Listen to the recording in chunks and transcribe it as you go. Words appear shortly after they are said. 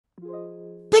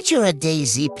Bet you're a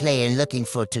DayZ player looking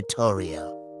for a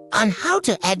tutorial on how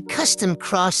to add custom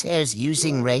crosshairs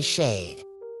using ReShade.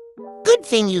 Good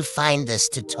thing you find this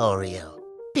tutorial,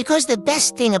 because the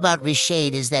best thing about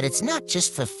ReShade is that it's not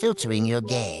just for filtering your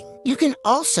game. You can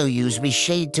also use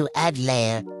ReShade to add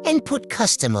layer and put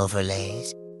custom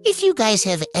overlays. If you guys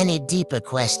have any deeper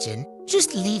question,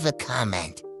 just leave a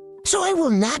comment. So I will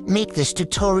not make this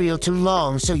tutorial too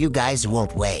long so you guys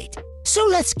won't wait. So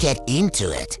let's get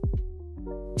into it.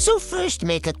 So first,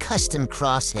 make a custom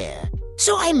crosshair.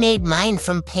 So I made mine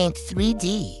from Paint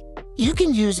 3D. You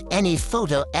can use any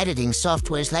photo editing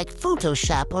softwares like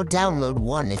Photoshop or download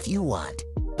one if you want.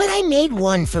 But I made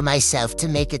one for myself to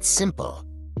make it simple.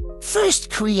 First,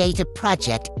 create a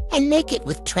project and make it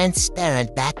with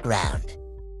transparent background.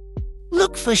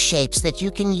 Look for shapes that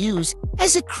you can use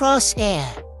as a crosshair.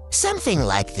 Something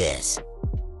like this.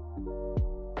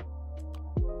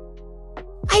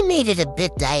 I made it a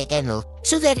bit diagonal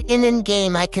so that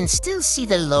in-game I can still see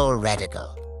the lower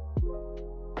reticle.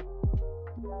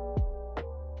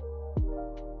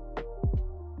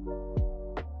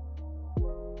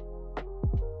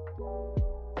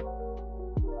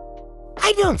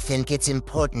 I don't think it's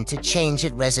important to change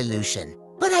its resolution,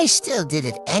 but I still did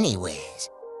it anyways.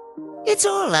 It's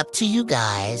all up to you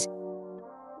guys.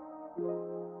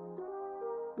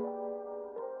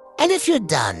 And if you're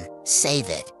done, save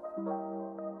it.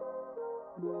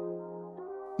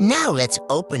 Now let's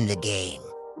open the game.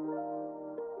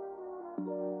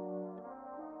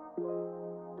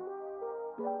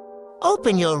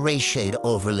 Open your ReShade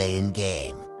overlay in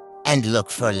game and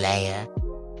look for layer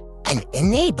and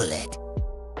enable it.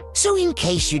 So in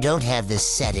case you don't have the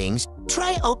settings,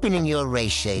 try opening your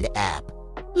ReShade app.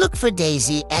 Look for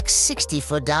DayZ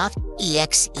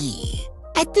x64.exe.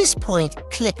 At this point,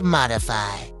 click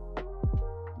Modify.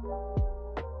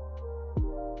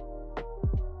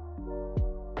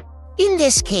 In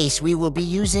this case, we will be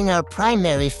using our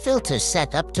primary filter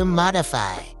setup to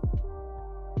modify.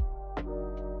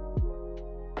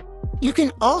 You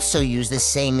can also use the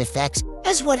same effects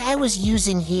as what I was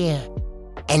using here.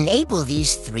 Enable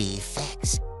these 3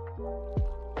 effects.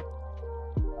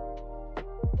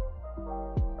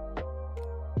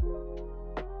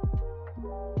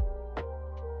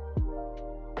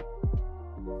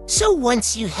 So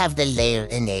once you have the layer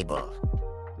enabled,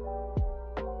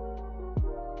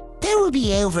 there will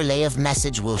be an overlay of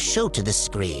message will show to the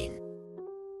screen.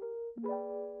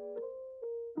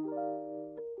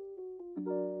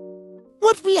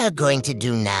 What we are going to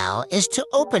do now is to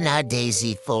open our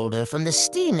DayZ folder from the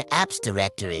Steam Apps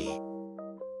directory.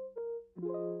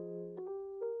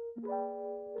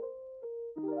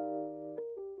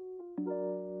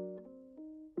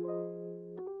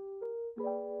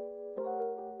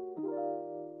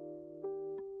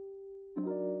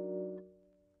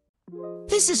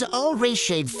 This is all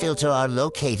ReShade filter are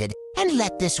located, and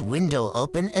let this window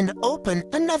open and open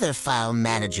another file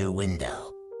manager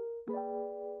window.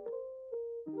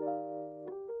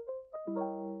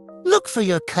 Look for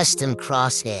your custom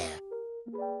crosshair.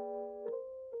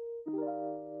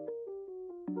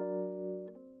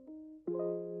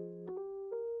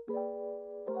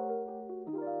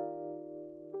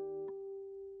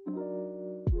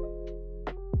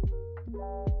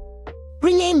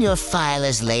 Rename your file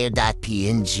as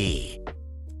layer.png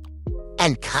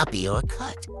and copy or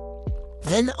cut.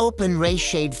 Then open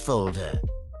ReShade folder.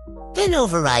 Then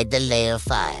override the layer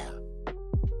file.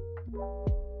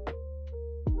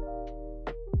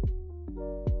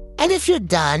 And if you're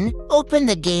done, open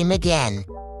the game again.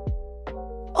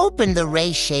 Open the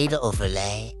ReShade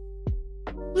overlay.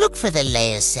 Look for the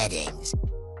layer settings.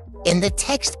 In the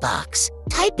text box,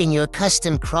 type in your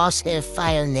custom crosshair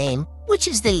file name, which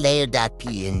is the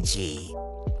layer.png.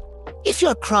 If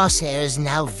your crosshair is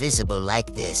now visible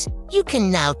like this, you can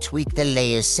now tweak the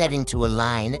layer setting to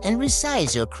align and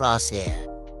resize your crosshair.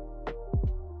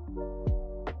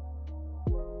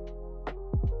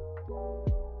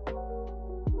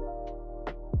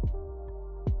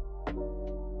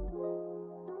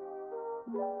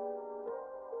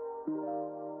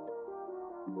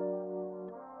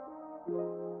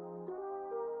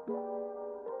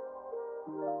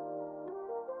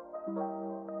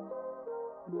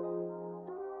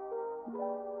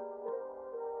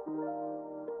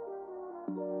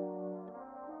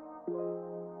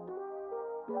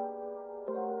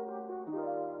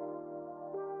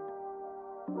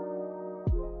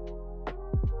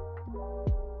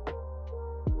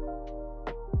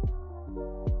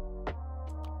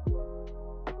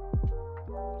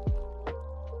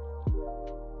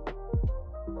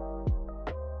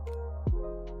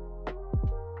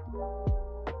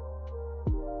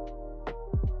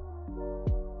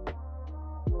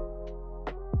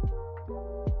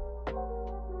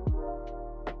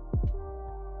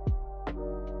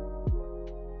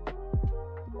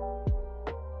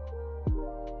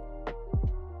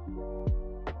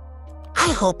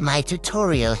 I hope my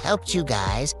tutorial helped you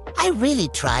guys. I really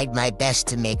tried my best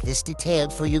to make this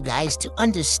detailed for you guys to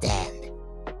understand.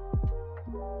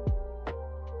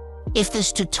 If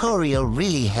this tutorial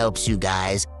really helps you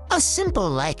guys, a simple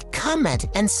like, comment,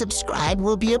 and subscribe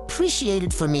will be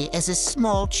appreciated for me as a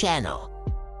small channel.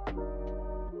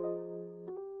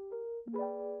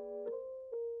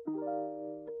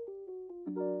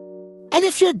 And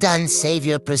if you're done, save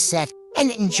your preset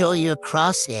and enjoy your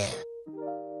crosshair.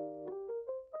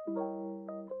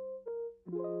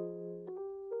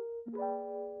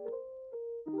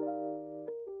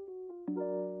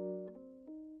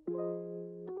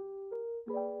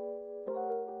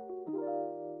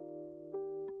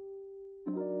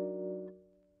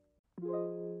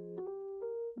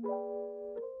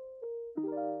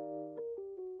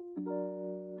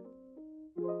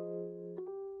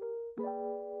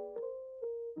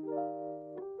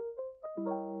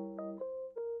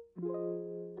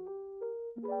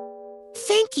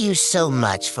 Thank you so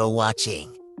much for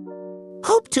watching.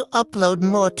 Hope to upload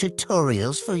more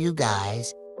tutorials for you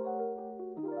guys.